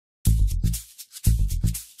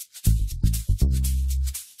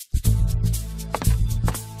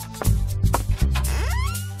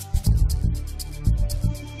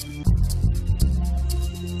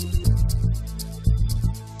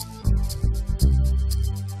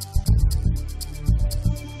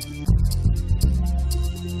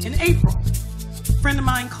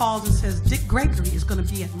calls and says, Dick Gregory is going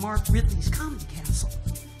to be at Mark Ridley's Comedy Castle.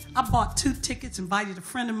 I bought 2 tickets, invited a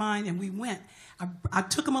friend of mine, and we went. I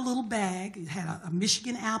took him a little bag. It had a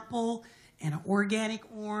Michigan apple and an organic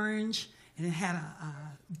orange, and it had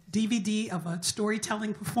a DVD of a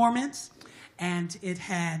storytelling performance, and it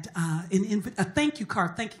had a thank you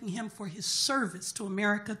card thanking him for his service to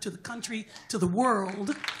America, to the country, to the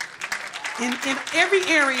world, in every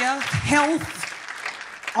area, health,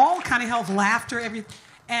 all kind of health, laughter, everything.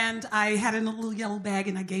 And I had it in a little yellow bag,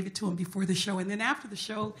 and I gave it to him before the show. And then after the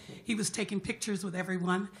show, he was taking pictures with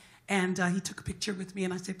everyone, and he took a picture with me,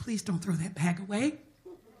 and I said, please don't throw that bag away.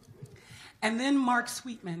 And then Mark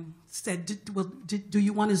Sweetman said, do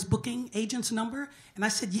you want his booking agent's number? And I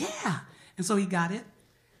said, yeah. And so he got it,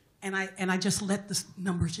 and I just let this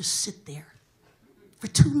number just sit there for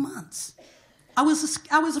 2 months. I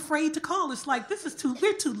was afraid to call. It's like,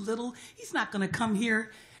 we're too little. He's not going to come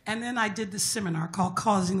here. And then I did this seminar called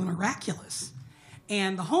Causing the Miraculous.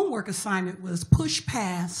 And the homework assignment was push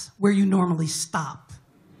past where you normally stop.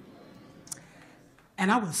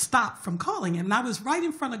 And I was stopped from calling him. And I was right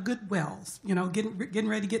in front of Goodwell's, you know, getting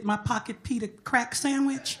ready to get my pocket pita crack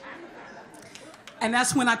sandwich. And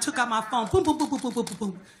that's when I took out my phone. Boom, boom, boom, boom, boom, boom, boom,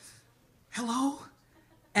 boom. Hello?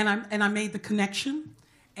 And I made the connection.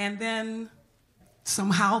 And then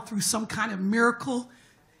somehow, through some kind of miracle,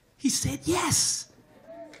 he said yes.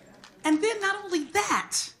 And then not only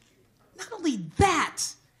that,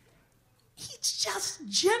 he's just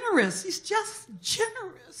generous. He's just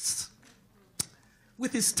generous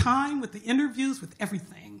with his time, with the interviews, with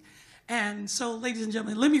everything. And so, ladies and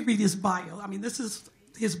gentlemen, let me read his bio. I mean, this is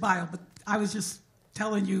his bio, but I was just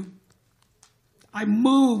telling you, I'm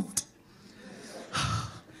moved.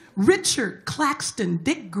 Richard Claxton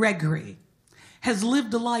Dick Gregory has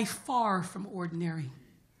lived a life far from ordinary.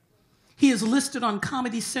 He is listed on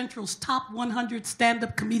Comedy Central's top 100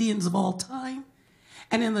 stand-up comedians of all time,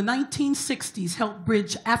 and in the 1960s helped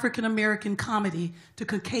bridge African-American comedy to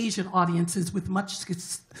Caucasian audiences with much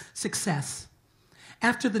success.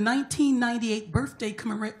 After the 1998 birthday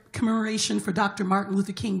commemoration for Dr. Martin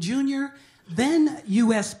Luther King Jr., then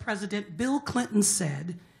U.S. President Bill Clinton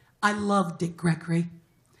said, "I love Dick Gregory.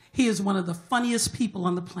 He is one of the funniest people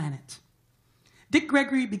on the planet." Dick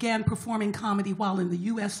Gregory began performing comedy while in the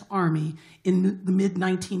U.S. Army in the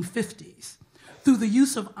mid-1950s. Through the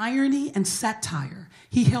use of irony and satire,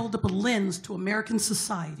 he held up a lens to American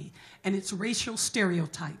society and its racial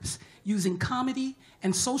stereotypes, using comedy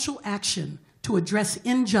and social action to address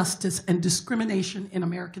injustice and discrimination in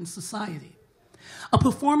American society. A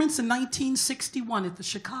performance in 1961 at the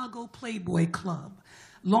Chicago Playboy Club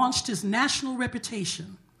launched his national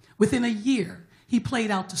reputation. Within a year, he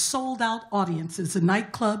played out to sold-out audiences in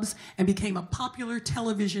nightclubs and became a popular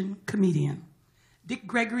television comedian. Dick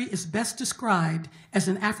Gregory is best described as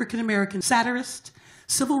an African-American satirist,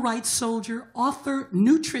 civil rights soldier, author,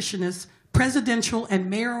 nutritionist, presidential and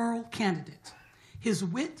mayoral candidate. His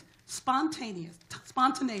wit,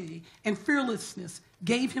 spontaneity, and fearlessness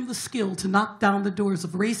gave him the skill to knock down the doors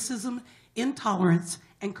of racism, intolerance,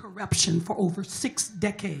 and corruption for over 6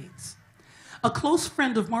 decades. A close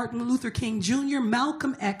friend of Martin Luther King Jr.,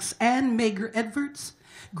 Malcolm X, and Medgar Evers,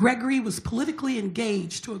 Gregory was politically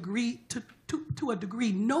engaged to a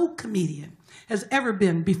degree no comedian has ever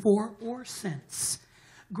been before or since.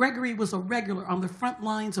 Gregory was a regular on the front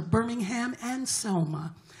lines of Birmingham and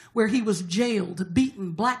Selma, where he was jailed,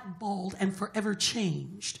 beaten, blackballed, and forever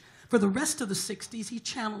changed. For the rest of the 60s, he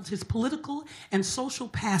channeled his political and social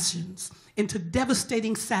passions into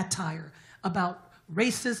devastating satire about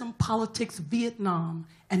racism, politics, Vietnam,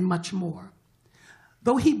 and much more.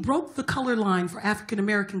 Though he broke the color line for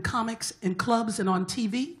African-American comics in clubs and on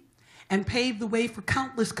TV, and paved the way for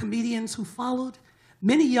countless comedians who followed,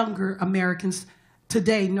 many younger Americans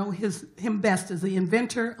today know him best as the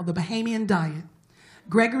inventor of the Bahamian diet.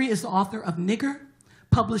 Gregory is the author of Nigger,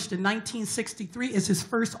 published in 1963 as his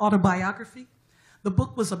first autobiography. The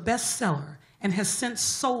book was a bestseller and has since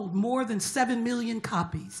sold more than 7 million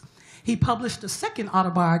copies. He published a second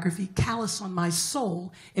autobiography, Callous on My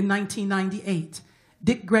Soul, in 1998.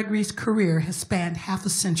 Dick Gregory's career has spanned half a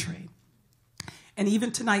century. And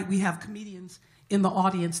even tonight, we have comedians in the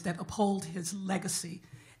audience that uphold his legacy.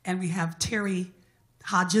 And we have Terry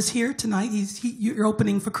Hodges here tonight. You're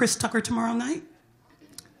opening for Chris Tucker tomorrow night.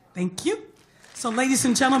 Thank you. So ladies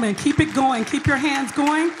and gentlemen, keep it going. Keep your hands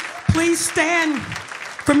going. Please stand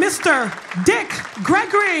for Mr. Dick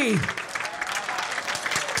Gregory.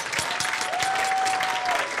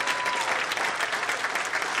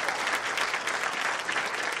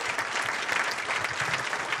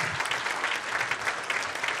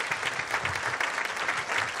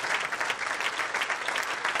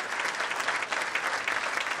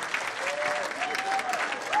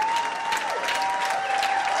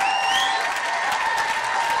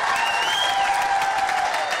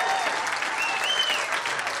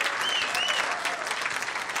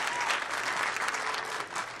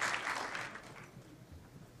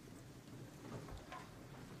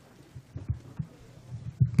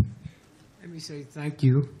 Let me say thank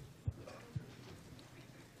you.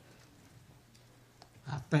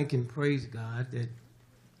 I thank and praise God that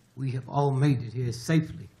we have all made it here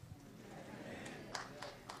safely.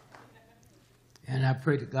 And I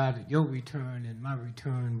pray to God that your return and my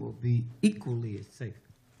return will be equally as safe.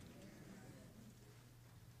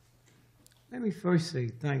 Let me first say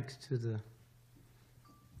thanks to the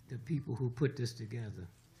people who put this together.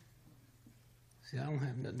 See, I don't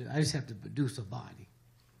have nothing, I just have to produce a body.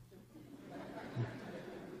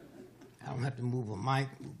 I don't have to move a mic,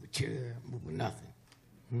 move a chair, move a nothing.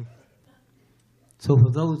 So for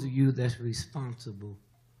those of you that's responsible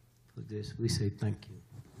for this, we say thank you.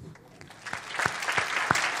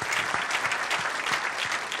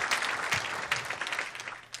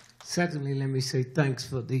 Secondly, let me say thanks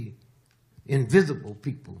for the invisible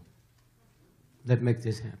people that make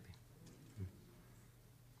this happen.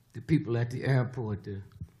 The people at the airport, the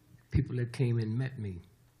people that came and met me.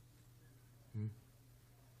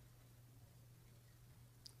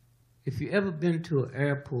 If you ever been to an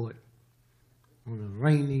airport on a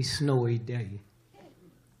rainy, snowy day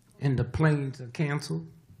and the planes are canceled,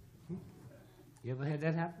 you ever had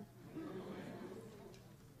that happen?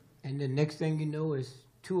 And the next thing you know is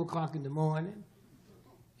 2 o'clock in the morning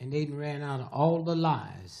and they ran out of all the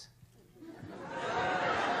lies.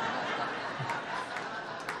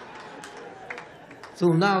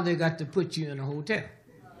 So now they got to put you in a hotel.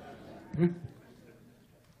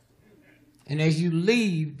 And as you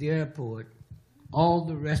leave the airport, all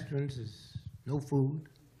the restaurants is no food.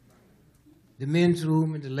 The men's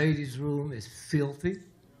room and the ladies' room is filthy.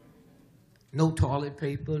 No toilet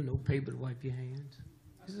paper, no paper to wipe your hands.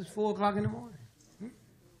 This is 4 o'clock in the morning.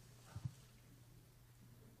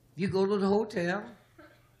 You go to the hotel,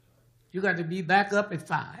 you got to be back up at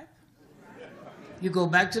 5. You go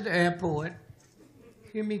back to the airport.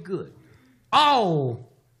 Hear me good. All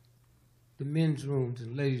the men's rooms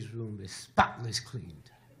and ladies' room is spotless cleaned.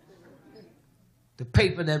 The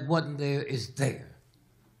paper that wasn't there is there.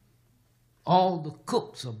 All the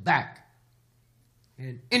cooks are back.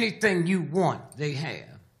 And anything you want, they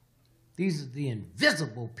have. These are the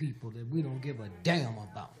invisible people that we don't give a damn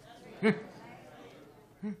about.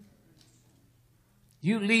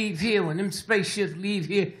 You leave here, when them spaceships leave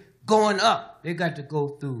here going up, they got to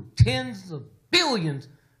go through tens of billions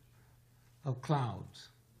of clouds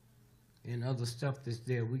and other stuff that's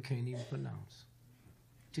there we can't even pronounce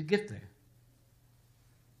to get there.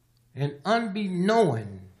 And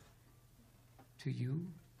unbeknown to you,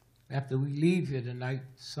 after we leave here tonight,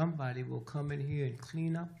 somebody will come in here and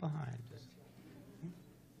clean up behind us.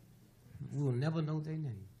 We will never know their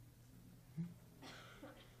name.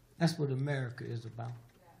 That's what America is about.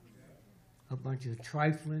 A bunch of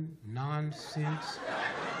trifling nonsense.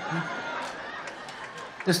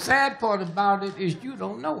 The sad part about it is you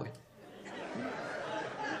don't know it.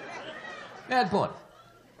 Sad part.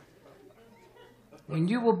 When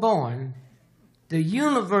you were born, the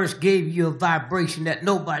universe gave you a vibration that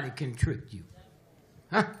nobody can trick you.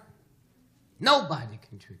 Huh? Nobody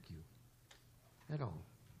can trick you at all.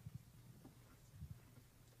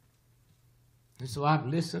 And so I've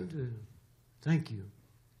listened to, thank you.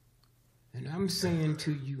 And I'm saying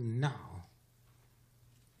to you now,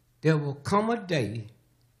 there will come a day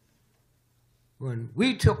when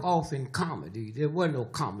we took off in comedy, there were no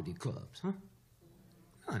comedy clubs, huh?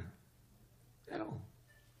 None at all.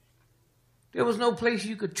 There was no place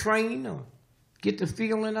you could train or get the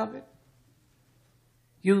feeling of it.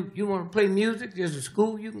 You want to play music, there's a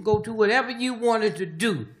school you can go to, whatever you wanted to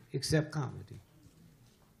do except comedy.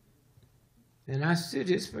 And I sit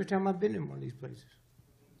here, it's the first time I've been in one of these places.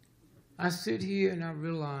 I sit here and I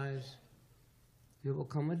realize there will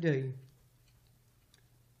come a day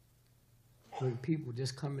when people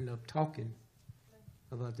just coming up talking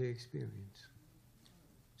about their experience.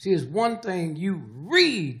 See, it's one thing you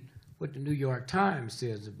read what the New York Times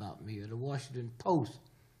says about me or the Washington Post,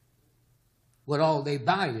 what all they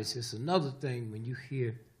bias. It's another thing when you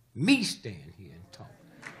hear me stand here and talk,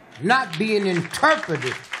 not being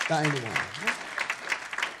interpreted by anyone.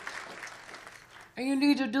 And you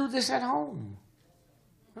need to do this at home.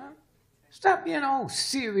 Huh? Stop being all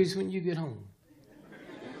serious when you get home.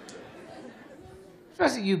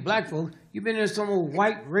 Especially you black folks. You've been in some old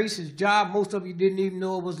white racist job. Most of you didn't even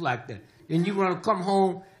know it was like that. Then you want to come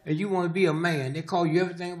home and you want to be a man. They call you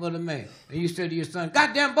everything but a man. And you say to your son,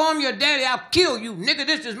 goddamn bomb your daddy, I'll kill you. Nigga,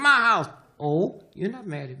 this is my house. Oh, you're not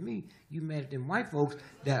mad at me. You mad at them white folks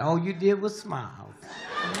that all you did was smile.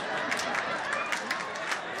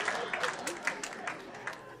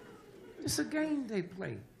 It's a game they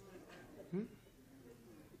play.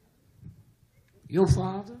 Your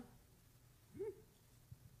father,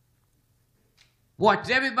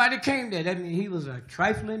 Watch, everybody came there. That means he was a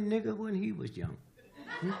trifling nigga when he was young.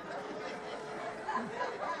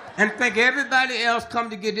 And think everybody else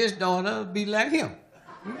come to get his daughter be like him.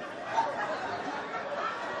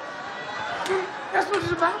 That's what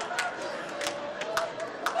it's about.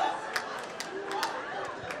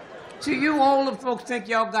 See, you older folks think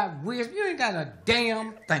y'all got wisdom. You ain't got a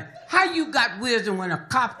damn thing. How you got wisdom when a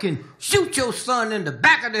cop can shoot your son in the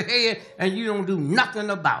back of the head and you don't do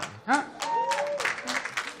nothing about it, huh?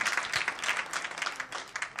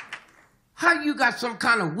 How you got some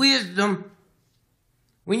kind of wisdom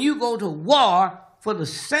when you go to war for the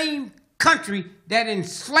same country that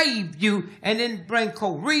enslaved you and then bring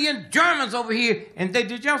Korean Germans over here? And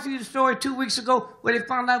did y'all see the story 2 weeks ago where they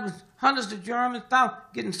found out it was hundreds of Germans found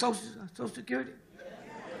getting Social Security?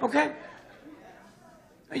 Okay?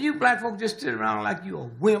 And you black folks just sit around like you a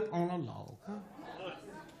wimp on a log. Huh?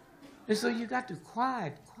 And so you got to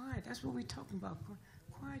quiet. That's what we're talking about.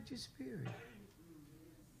 Quiet your spirit.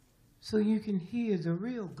 So you can hear the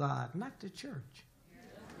real God, not the church.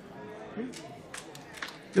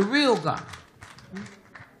 The real God.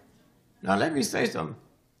 Now let me say something.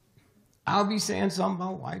 I'll be saying something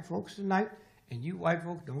about white folks tonight, and you white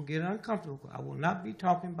folks don't get uncomfortable. I will not be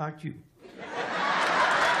talking about you.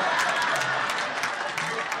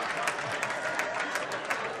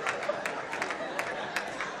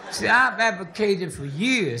 See, I've advocated for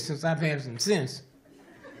years, since I've had some sense,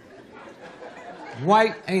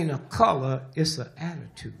 white ain't a color, it's an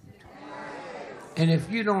attitude. And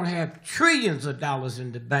if you don't have trillions of dollars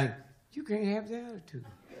in the bank, you can't have the attitude.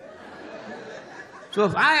 So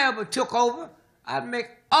if I ever took over, I'd make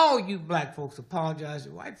all you black folks apologize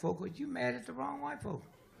to white folks because you mad at the wrong white folks.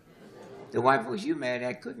 The white folks you mad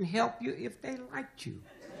at couldn't help you if they liked you.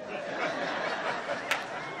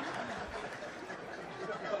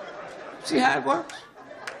 See how it works?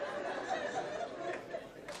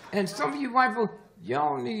 And some of you white folks,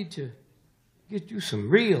 y'all need to get you some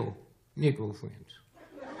real Negro friends.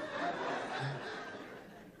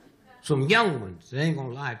 Some young ones that ain't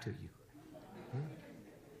gonna lie to you.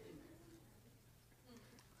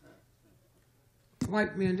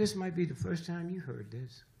 White men, this might be the first time you heard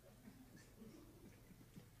this.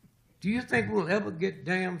 Do you think we'll ever get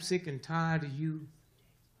damn sick and tired of you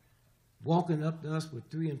walking up to us with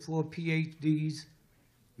 3 and 4 PhDs,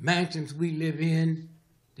 mansions we live in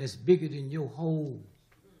that's bigger than your whole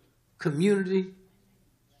community,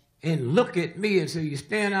 and look at me and say, you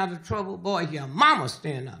staying out of trouble? Boy, your mama's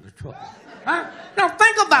staying out of trouble. Huh? Now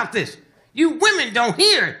think about this. You women don't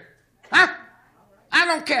hear it. Huh? I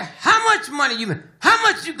don't care how much money you make, how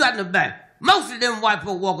much you got in the bank. Most of them white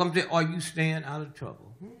folk walk up and say, are you staying out of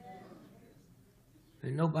trouble?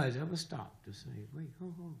 And nobody's ever stopped to say, wait,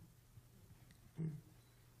 hold on.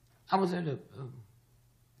 I was at a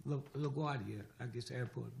LaGuardia, I guess,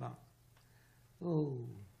 airport about,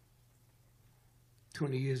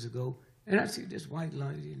 20 years ago, and I see this white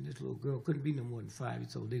lady and this little girl, couldn't be no more than 5,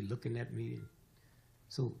 so they looking at me. And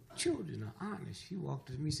so children are honest. She walked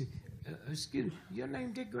to me and said, excuse me, your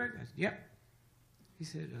name Dick Gregory? I said, yep. He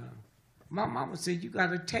said, my mama said you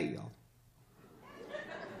got a tail.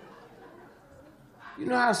 You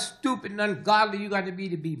know how stupid and ungodly you got to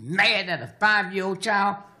be mad at a 5-year-old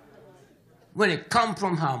child when it come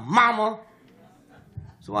from her mama?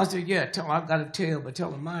 So I said, yeah, tell her I've got a tail, but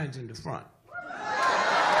tell her mine's in the front.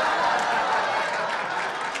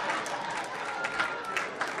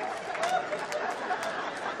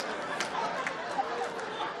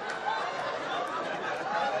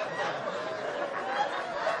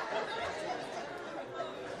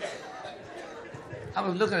 I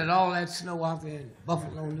was looking at all that snow out there in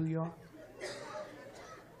Buffalo, New York.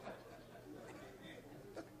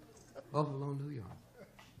 Buffalo, New York.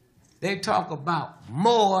 They talk about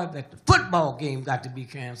more that the football game got to be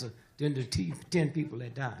canceled than the 10 people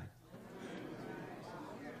that died.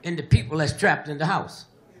 And the people that's trapped in the house.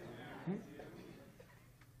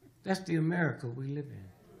 That's the America we live in.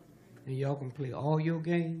 And y'all can play all your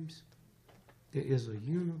games. There is a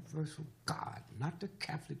universal God, not the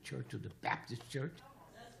Catholic Church or the Baptist Church,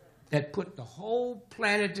 that put the whole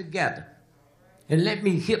planet together. And let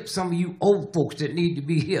me hip some of you old folks that need to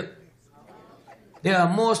be hip. There are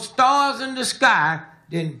more stars in the sky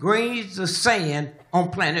than grains of sand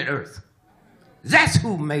on planet Earth. That's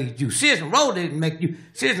who made you. Susan Roe didn't make you.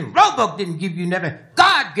 Susan Roebuck didn't give you nappy.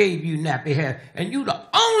 God gave you nappy hair. And you the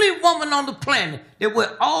only woman on the planet that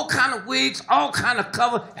wear all kind of wigs, all kind of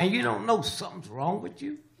cover, and you don't know something's wrong with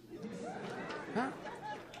you? Huh?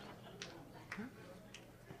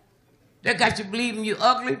 That got you believing you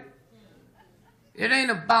ugly? It ain't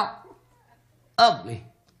about ugly.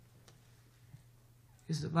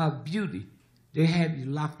 It's about beauty. they have you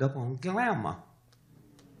locked up on glamour.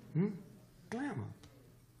 Glamour.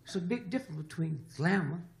 It's a big difference between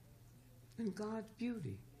glamour and God's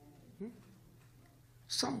beauty.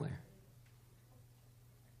 Somewhere.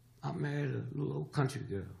 I married a little old country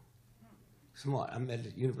girl. Smart. I met her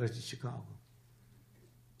at the University of Chicago.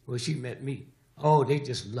 Well, she met me. Oh, they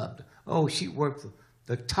just loved her. Oh, she worked for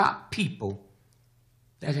the top people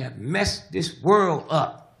that have messed this world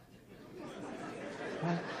up.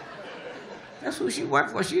 Right? That's who she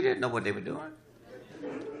worked for. She didn't know what they were doing.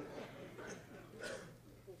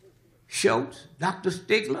 Schultz, Dr.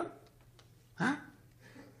 Stigler, huh?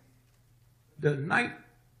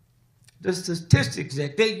 The statistics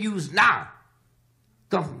that they use now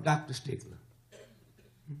come from Dr. Stigler.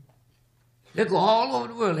 They go all over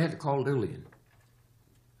the world. They had to call Lillian.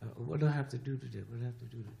 What do I have to do today? What do I have to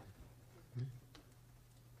do today?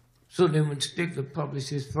 So then when Stigler published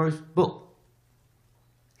his first book,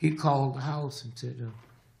 he called the house and said,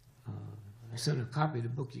 I sent a copy of the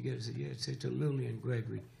book you get. I said, yeah, it said to Lillian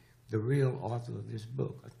Gregory, the real author of this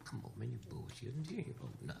book. I said, come on, man, you bullshit. She ain't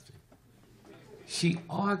wrote nothing. She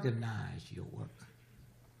organized your work.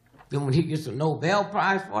 Then when he gets a Nobel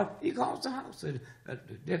Prize for it, he calls the house. Said,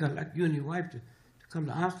 they're going to like you and your wife to come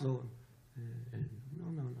to Oslo. And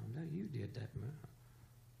no, you did that, man.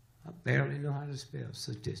 I barely know how to spell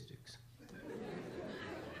statistics.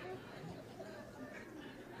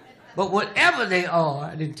 But whatever they are,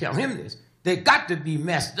 I didn't tell him this, they got to be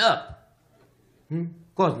messed up.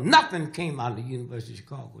 Because nothing came out of the University of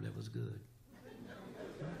Chicago that was good.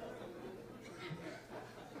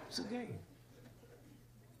 It's a game.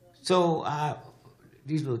 So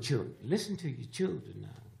these little children, listen to your children now.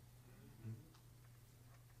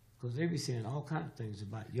 Because they be saying all kinds of things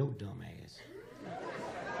about your dumb ass.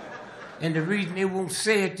 And the reason they won't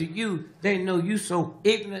say it to you, they know you so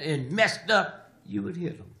ignorant and messed up, you would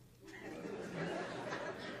hit them.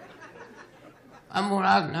 When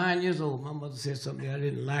I was 9 years old, my mother said something I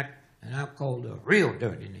didn't like, and I called her a real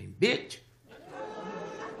dirty name, bitch.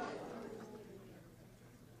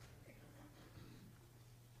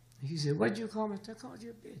 He said, what'd you call me? I called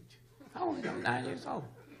you a bitch. I was 9 years old.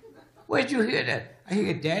 Where'd you hear that? I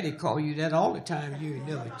hear Daddy call you that all the time. You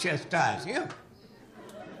never chastise him.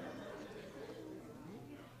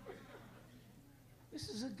 This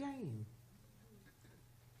is a game.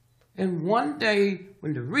 And one day,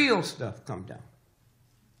 when the real stuff comes down,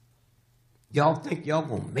 y'all think y'all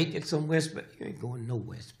gonna make it somewhere special? You ain't going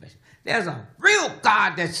nowhere special. There's a real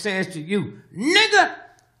God that says to you, nigga,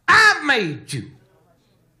 I made you.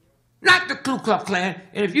 Not the Ku Klux Klan.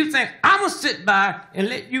 And if you think I'm going to sit by and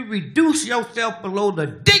let you reduce yourself below the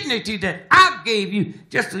dignity that I gave you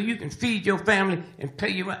just so you can feed your family and pay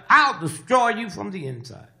you, I'll destroy you from the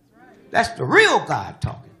inside. That's the real God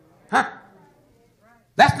talking. Huh?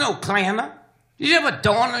 That's no Klanner. Did you ever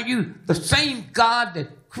dawn on you the same God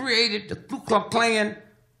that created the Ku Klux Klan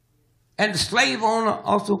and the slave owner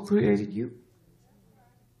also created you?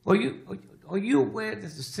 Are you aware that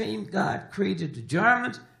the same God created the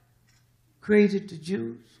Germans, created the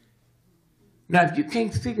Jews? Now, if you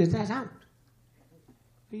can't figure that out,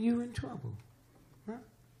 then you're in trouble. Huh?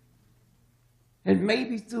 And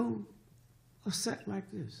maybe through a set like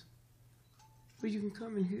this, where you can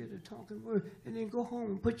come and hear the talking word and then go home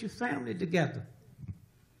and put your family together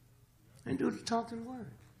and do the talking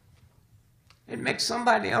word. And make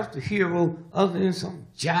somebody else the hero other than some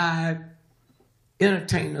jive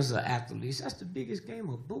entertainers or athletes. That's the biggest game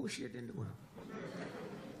of bullshit in the world.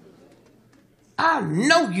 I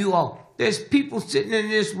know you all. There's people sitting in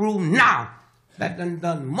this room now that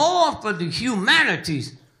done more for the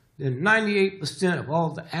humanities than 98% of all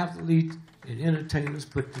the athletes and entertainers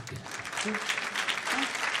put together.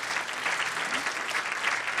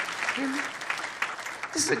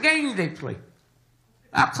 This is a game they play.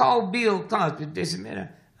 I called Bill Cosby. They said, man,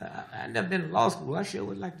 I never been to law school. I sure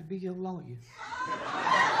would like to be your lawyer.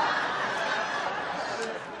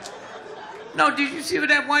 No, did you see what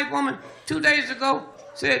that white woman 2 days ago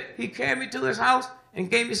said he carried me to his house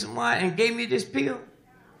and gave me some wine and gave me this pill?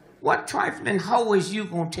 What trifling hoe is you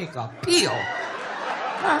going to take a pill?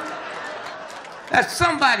 Huh? That's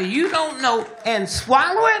somebody you don't know and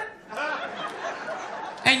swallow it?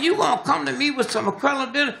 And you going to come to me with some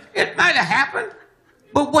credibility? It might have happened,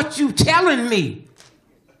 but what you telling me?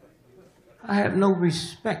 I have no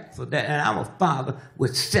respect for that, and I'm a father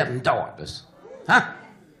with 7 daughters. Huh?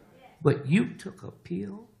 But you took a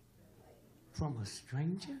pill from a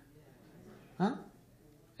stranger? Huh?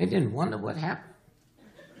 And then wonder what happened?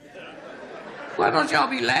 Why don't y'all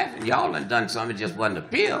be laughing? Y'all done something that just wasn't a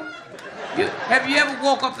pill. Have you ever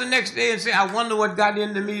woke up the next day and say, I wonder what got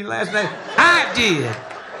into me last night? I did.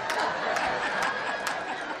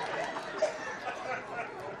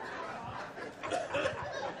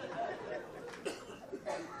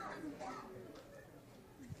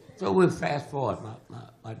 So we'll fast forward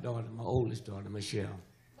my daughter, my oldest daughter, Michelle.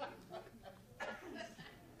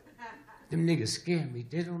 Them niggas scare me.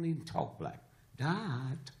 They don't even talk black.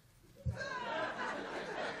 Dad.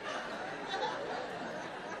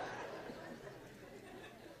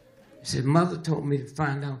 He said, Mother told me to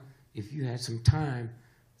find out if you had some time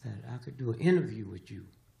that I could do an interview with you.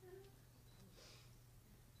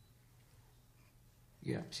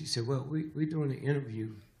 Yeah, she said, well, we're doing an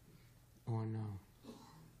interview on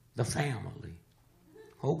the family,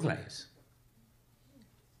 whole class.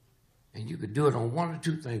 And you could do it on one or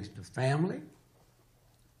two things, the family,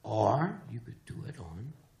 or you could do it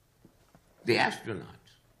on the astronauts.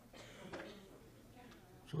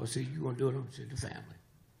 So I said, you want to do it on the family?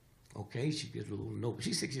 Okay, she gets a little note.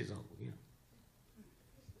 She's 6 years old, you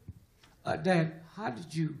know. Dad, how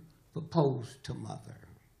did you propose to Mother?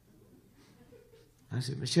 I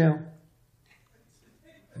said, Michelle,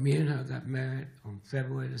 me and her got married on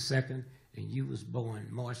February the 2nd, and you was born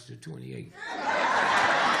March the 28th.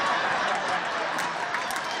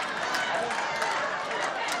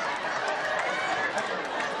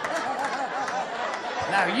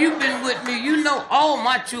 Now, you've been with me. You know all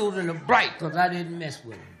my children are bright because I didn't mess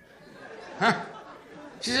with them. Huh?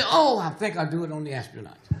 She said, oh, I think I'll do it on the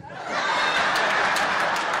astronauts.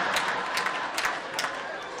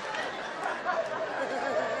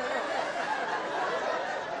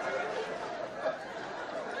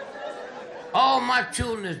 All my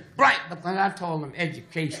children is bright because I told them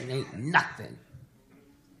education ain't nothing.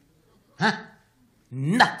 Huh?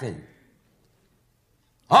 Nothing.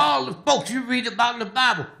 All the folks you read about in the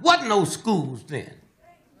Bible, wasn't no schools then.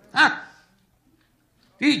 Huh?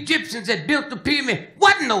 The Egyptians that built the pyramid,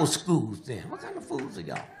 wasn't no schools then. What kind of fools are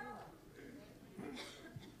y'all?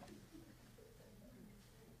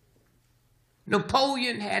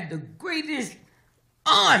 Napoleon had the greatest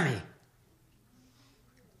army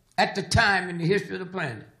at the time in the history of the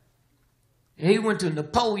planet. And he went to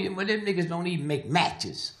Napoleon, but them niggas don't even make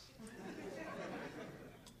matches.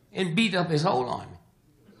 And beat up his whole army.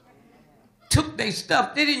 Took their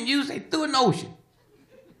stuff, they didn't use, they threw it in the ocean.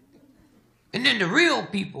 And then the real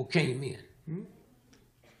people came in.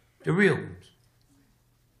 The real ones.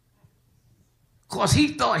 Of course, he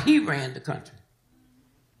thought he ran the country.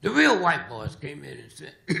 The real white boys came in and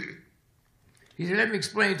said, he said, let me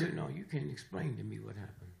explain to you. No, you can't explain to me what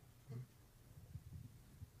happened.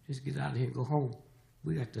 Just get out of here and go home.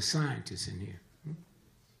 We got the scientists in here.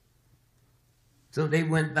 So they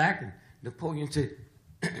went back and Napoleon said,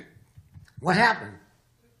 what happened?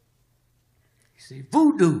 He said,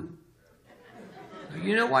 voodoo.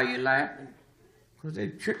 You know why you're laughing? Because they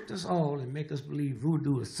tricked us all and make us believe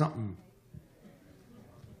voodoo is something.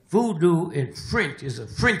 Voodoo in French is a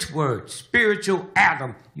French word, spiritual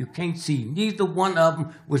Adam. You can't see. Neither one of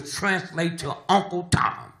them would translate to Uncle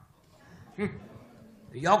Tom.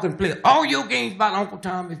 Y'all can play all your games about Uncle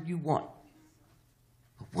Tom if you want.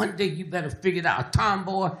 But one day you better figure it out. A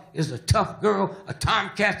tomboy is a tough girl. A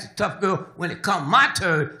tomcat's a tough girl. When it come my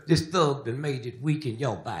turn, this thug that made it weak and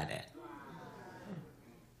y'all buy that.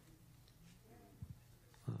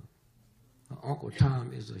 Uncle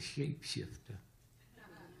Tom is a shapeshifter.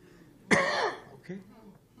 Okay?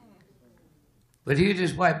 But here's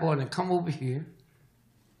this white boy that come over here,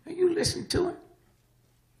 and you listen to him.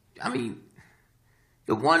 I mean,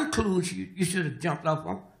 the one clue you should have jumped off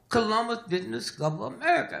on, Columbus didn't discover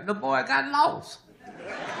America. The boy got lost.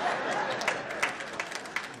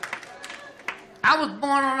 I was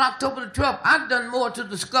born on October the 12th. I've done more to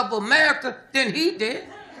discover America than he did.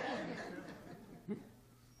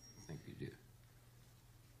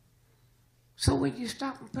 So when you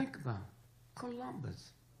stop and think about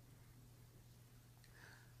Columbus,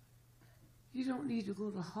 you don't need to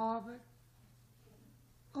go to Harvard.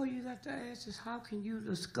 All you got to ask is, how can you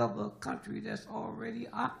discover a country that's already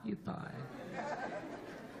occupied?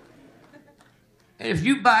 And if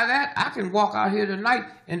you buy that, I can walk out here tonight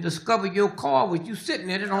and discover your car with you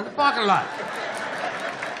sitting in it on the parking lot.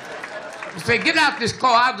 You say, get out this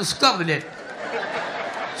car, I discovered it.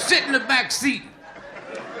 Sit in the back seat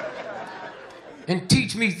and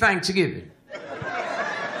teach me Thanksgiving.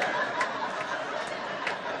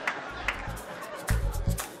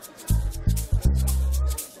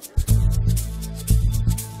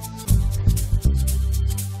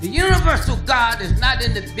 The universal God is not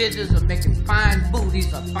in the business of making fine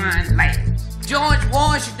booties or fine lands. George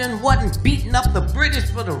Washington wasn't beating up the British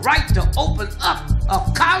for the right to open up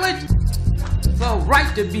a college, for a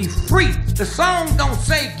right to be free. The song don't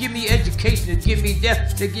say, give me education or give me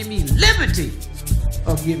death, they give me liberty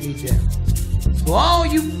or give me death. So all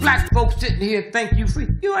you black folks sitting here think you free.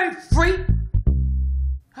 You ain't free.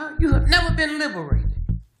 Huh? You have never been liberated.